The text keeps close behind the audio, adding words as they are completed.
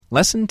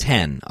Lesson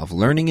 10 of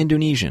Learning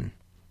Indonesian,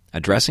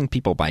 Addressing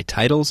People by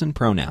Titles and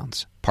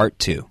Pronouns, Part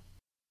 2.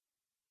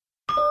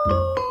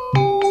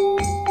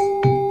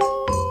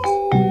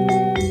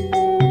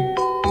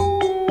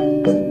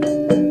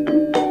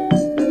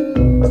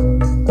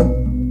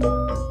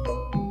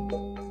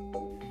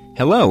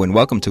 Hello and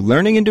welcome to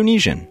Learning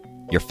Indonesian,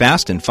 your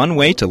fast and fun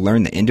way to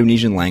learn the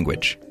Indonesian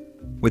language.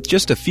 With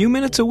just a few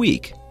minutes a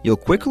week, you'll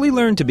quickly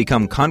learn to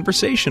become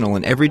conversational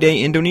in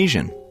everyday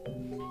Indonesian.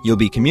 You'll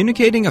be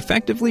communicating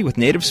effectively with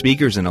native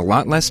speakers in a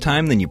lot less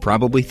time than you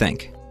probably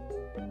think.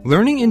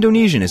 Learning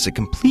Indonesian is a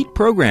complete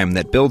program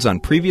that builds on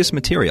previous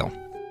material.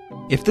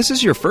 If this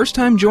is your first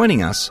time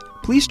joining us,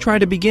 please try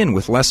to begin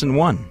with Lesson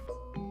 1.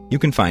 You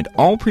can find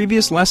all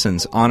previous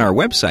lessons on our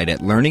website at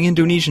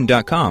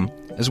learningindonesian.com,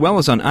 as well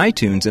as on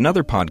iTunes and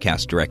other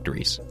podcast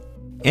directories.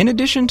 In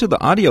addition to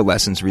the audio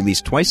lessons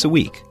released twice a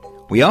week,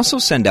 we also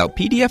send out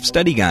PDF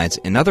study guides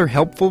and other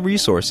helpful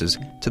resources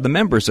to the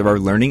members of our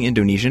Learning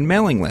Indonesian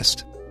mailing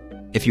list.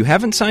 If you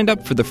haven't signed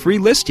up for the free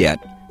list yet,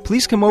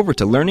 please come over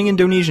to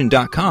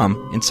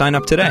learningindonesian.com and sign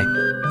up today.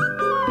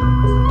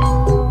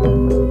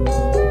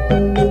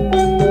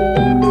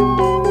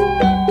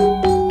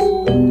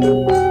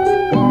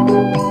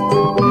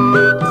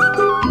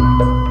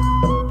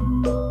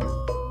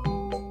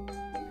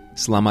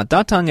 Selamat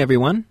datang,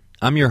 everyone.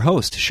 I'm your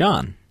host,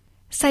 Sean.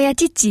 Saya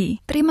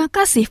Cici. Terima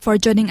kasih for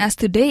joining us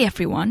today,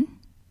 everyone.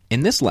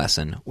 In this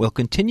lesson, we'll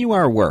continue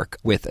our work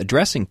with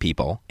addressing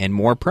people and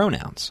more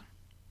pronouns.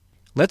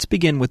 Let's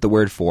begin with the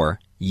word for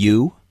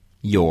you,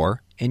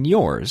 your, and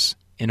yours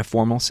in a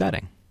formal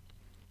setting.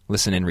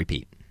 Listen and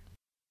repeat.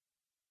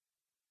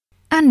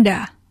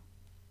 Anda.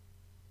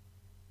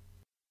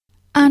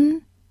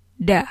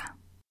 Anda.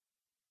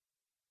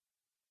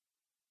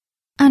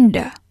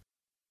 Anda.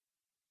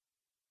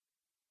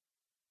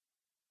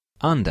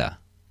 Anda.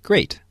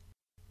 Great.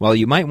 While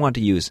you might want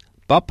to use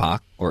bapak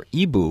or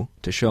ibu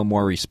to show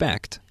more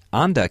respect,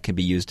 Anda can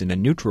be used in a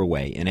neutral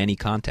way in any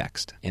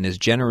context and is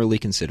generally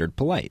considered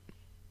polite.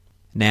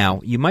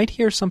 Now, you might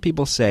hear some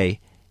people say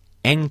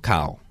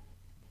engkau.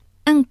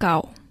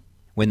 Engkau.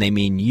 When they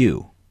mean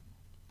you.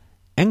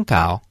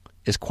 Engkau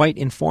is quite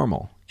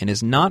informal and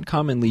is not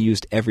commonly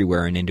used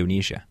everywhere in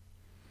Indonesia.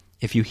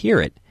 If you hear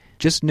it,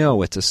 just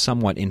know it's a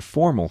somewhat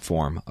informal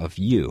form of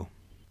you.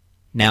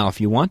 Now,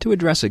 if you want to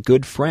address a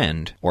good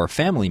friend or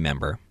family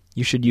member,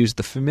 you should use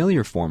the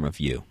familiar form of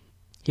you.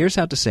 Here's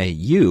how to say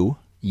you,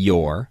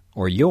 your,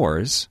 or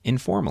yours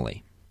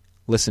informally.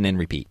 Listen and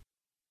repeat.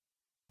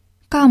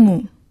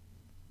 Kamu.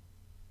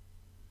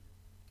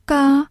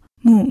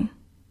 Kamu.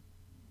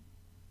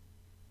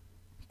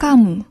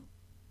 Kamu.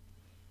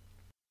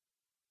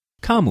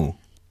 Kamu.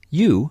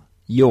 You,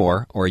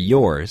 your, or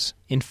yours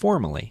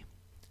informally.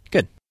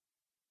 Good.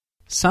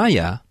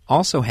 Saya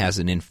also has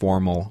an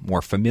informal,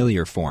 more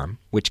familiar form,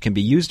 which can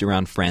be used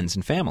around friends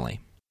and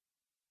family.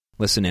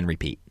 Listen and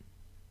repeat.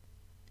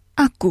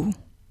 Aku.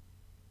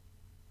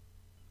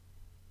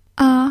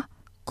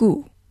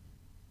 Aku.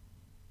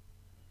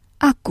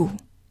 Aku.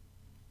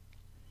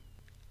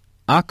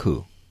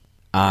 Aku.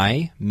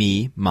 I,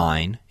 me,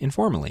 mine,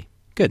 informally.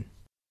 Good.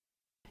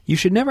 You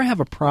should never have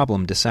a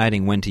problem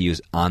deciding when to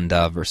use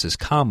Anda versus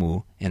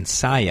kamu and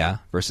saya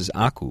versus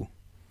aku.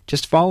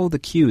 Just follow the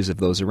cues of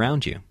those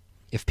around you.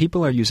 If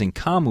people are using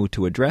kamu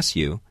to address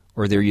you,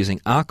 or they're using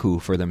aku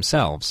for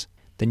themselves,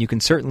 then you can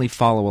certainly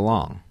follow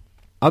along.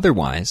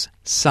 Otherwise,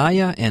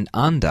 saya and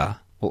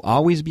Anda will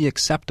always be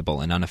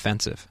acceptable and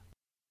unoffensive.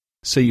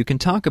 So you can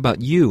talk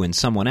about you and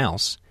someone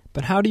else,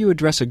 but how do you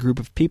address a group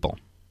of people?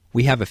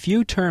 We have a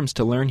few terms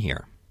to learn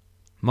here.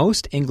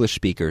 Most English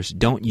speakers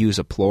don't use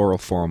a plural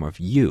form of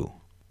you,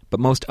 but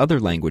most other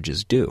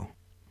languages do.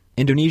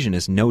 Indonesian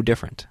is no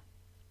different.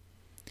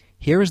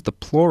 Here is the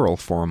plural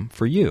form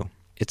for you.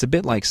 It's a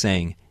bit like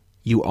saying,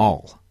 you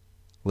all.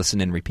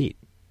 Listen and repeat.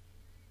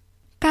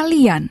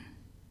 Kalian.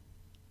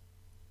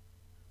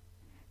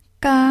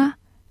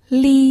 Kalian.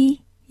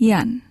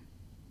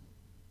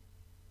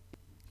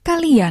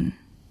 Kalian.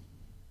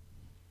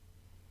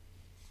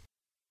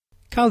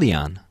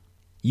 Kalian.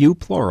 You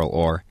plural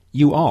or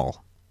you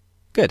all.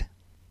 Good.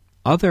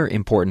 Other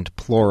important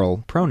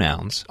plural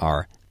pronouns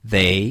are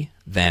they,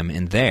 them,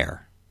 and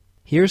their.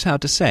 Here's how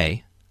to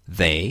say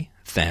they,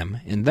 them,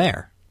 and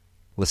their.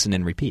 Listen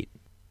and repeat.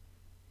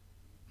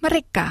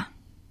 Mereka.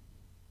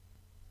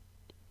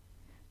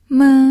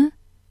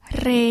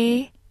 Mereka.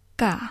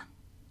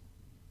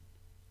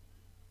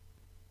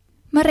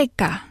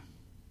 Mereka.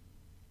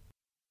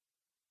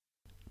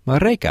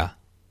 Mereka.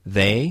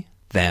 They,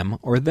 them,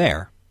 or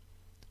their.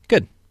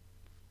 Good.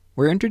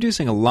 We're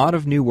introducing a lot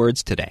of new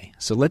words today,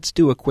 so let's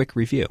do a quick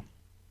review.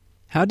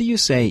 How do you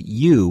say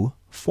you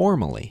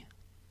formally?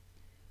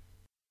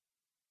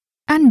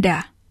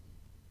 Anda.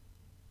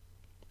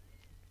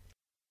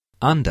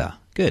 Anda.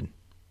 Good.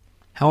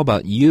 How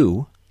about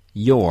you,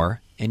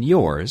 your, and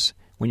yours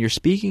when you're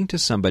speaking to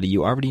somebody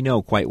you already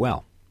know quite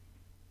well?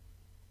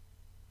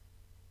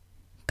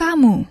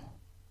 Kamu.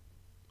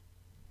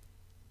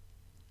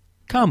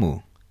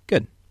 Kamu.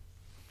 Good.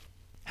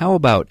 How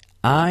about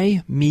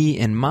I, me,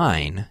 and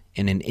mine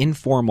in an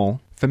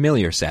informal,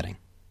 familiar setting.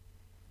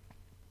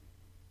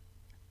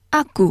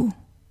 Aku.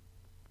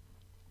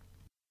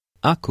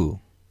 Aku.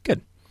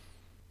 Good.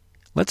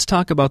 Let's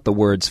talk about the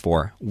words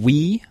for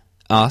we,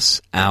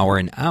 us, our,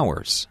 and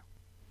ours.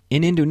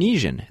 In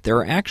Indonesian, there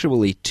are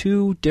actually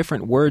two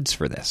different words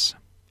for this.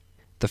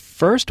 The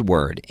first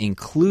word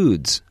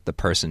includes the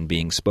person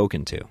being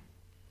spoken to.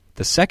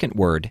 The second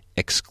word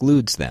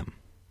excludes them.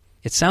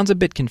 It sounds a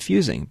bit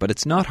confusing, but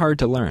it's not hard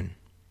to learn.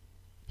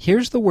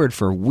 Here's the word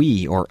for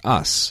we or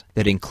us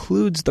that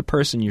includes the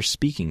person you're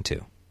speaking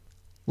to.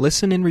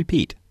 Listen and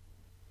repeat.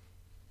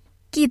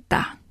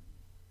 Kita.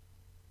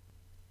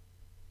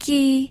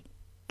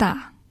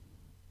 Kita.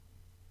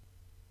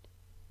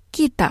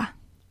 Kita.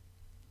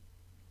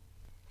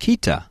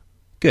 Kita.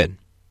 Good.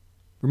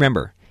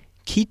 Remember,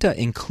 kita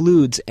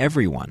includes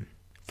everyone.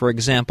 For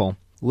example,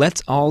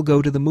 let's all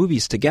go to the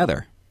movies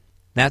together.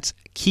 That's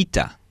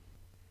kita.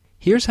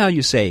 Here's how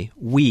you say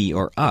we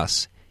or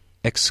us,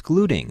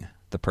 excluding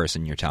the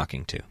person you're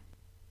talking to.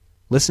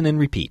 Listen and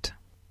repeat.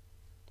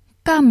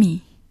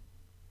 Kami.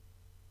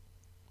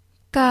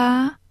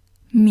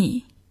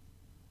 Kami.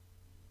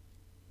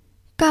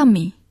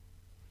 Kami.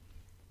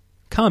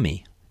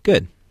 Kami.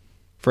 Good.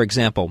 For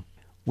example,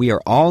 we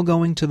are all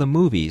going to the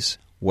movies.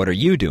 What are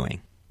you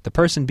doing? The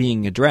person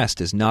being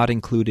addressed is not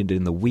included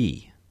in the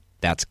we.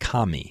 That's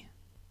kami.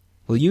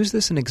 We'll use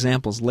this in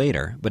examples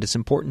later, but it's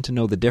important to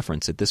know the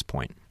difference at this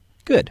point.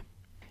 Good.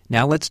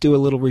 Now let's do a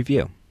little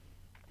review.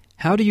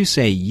 How do you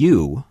say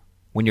you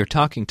when you're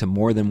talking to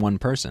more than one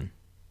person?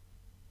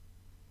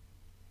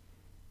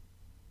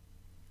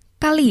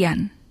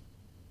 Kalian.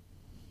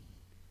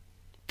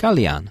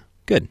 Kalian.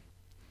 Good.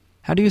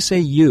 How do you say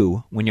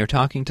you when you're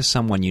talking to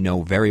someone you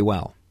know very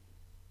well?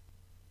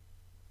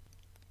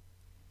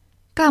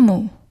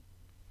 Kamu.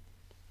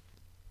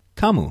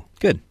 Kamu.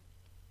 Good.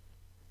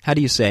 How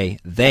do you say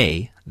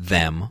they,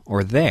 them,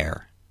 or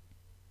their?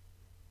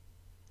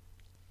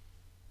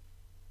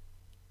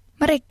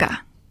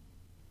 Mereka.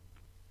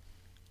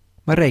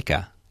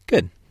 Mereka.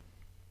 Good.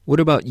 What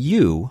about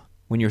you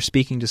when you're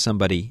speaking to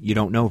somebody you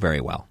don't know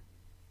very well?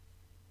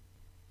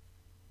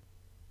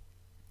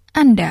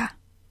 Anda.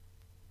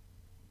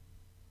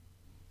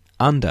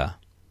 Anda.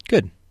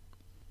 Good.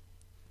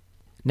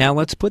 Now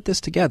let's put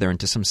this together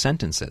into some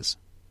sentences.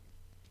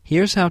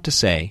 Here's how to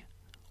say,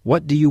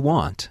 what do you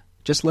want?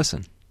 Just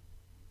listen.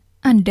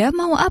 Anda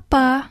mau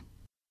apa?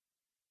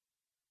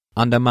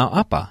 Anda mau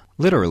apa?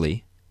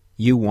 Literally,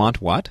 you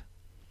want what?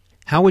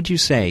 How would you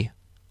say,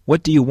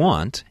 what do you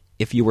want,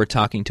 if you were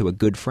talking to a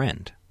good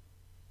friend?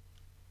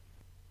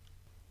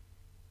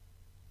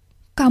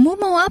 Kamu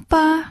mau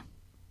apa?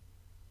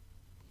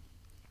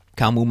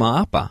 Kamu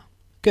mau apa?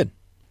 Good.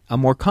 A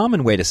more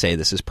common way to say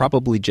this is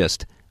probably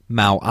just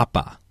mau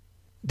apa.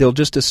 They'll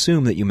just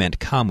assume that you meant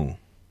kamu.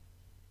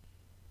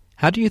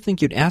 How do you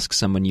think you'd ask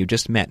someone you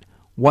just met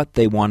what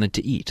they wanted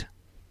to eat?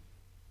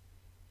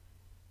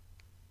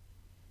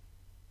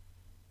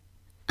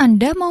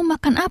 Anda mau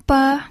makan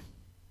apa?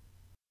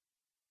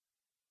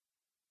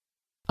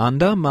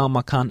 Anda mau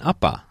makan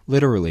apa?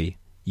 Literally,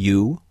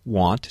 you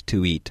want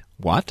to eat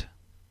what?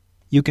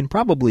 You can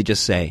probably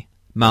just say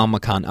mau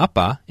makan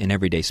apa in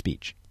everyday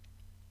speech.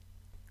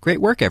 Great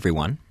work,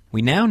 everyone.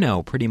 We now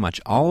know pretty much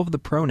all of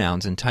the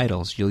pronouns and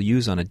titles you'll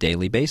use on a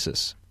daily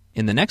basis.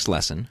 In the next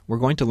lesson,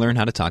 we're going to learn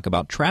how to talk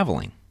about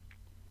traveling.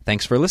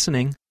 Thanks for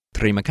listening.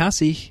 Terima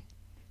kasih.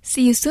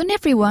 See you soon,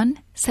 everyone.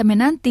 Sampai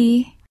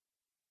nanti.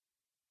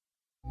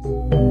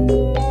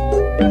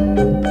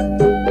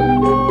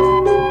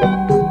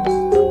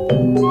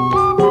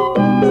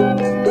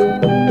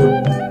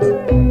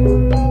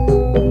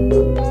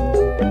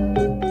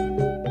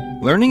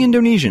 Learning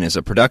Indonesian is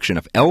a production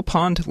of El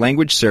Pond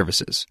Language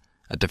Services,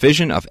 a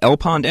division of El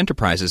Pond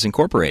Enterprises,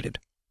 Incorporated.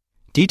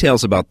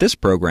 Details about this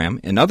program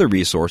and other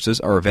resources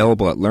are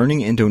available at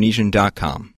learningindonesian.com.